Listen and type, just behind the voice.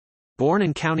Born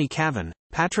in County Cavan,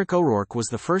 Patrick O'Rourke was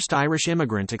the first Irish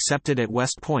immigrant accepted at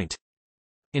West Point.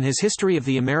 In his History of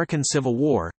the American Civil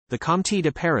War, the Comte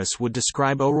de Paris would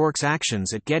describe O'Rourke's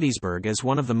actions at Gettysburg as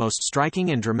one of the most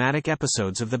striking and dramatic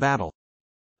episodes of the battle.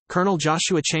 Colonel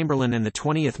Joshua Chamberlain and the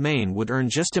 20th Maine would earn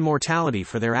just immortality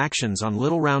for their actions on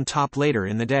Little Round Top later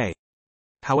in the day.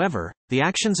 However, the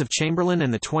actions of Chamberlain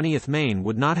and the 20th Maine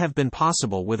would not have been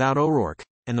possible without O'Rourke,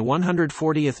 and the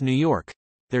 140th New York.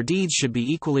 Their deeds should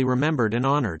be equally remembered and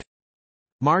honored.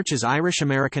 March is Irish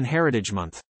American Heritage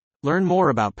Month. Learn more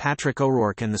about Patrick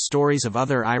O'Rourke and the stories of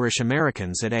other Irish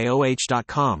Americans at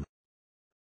aoh.com.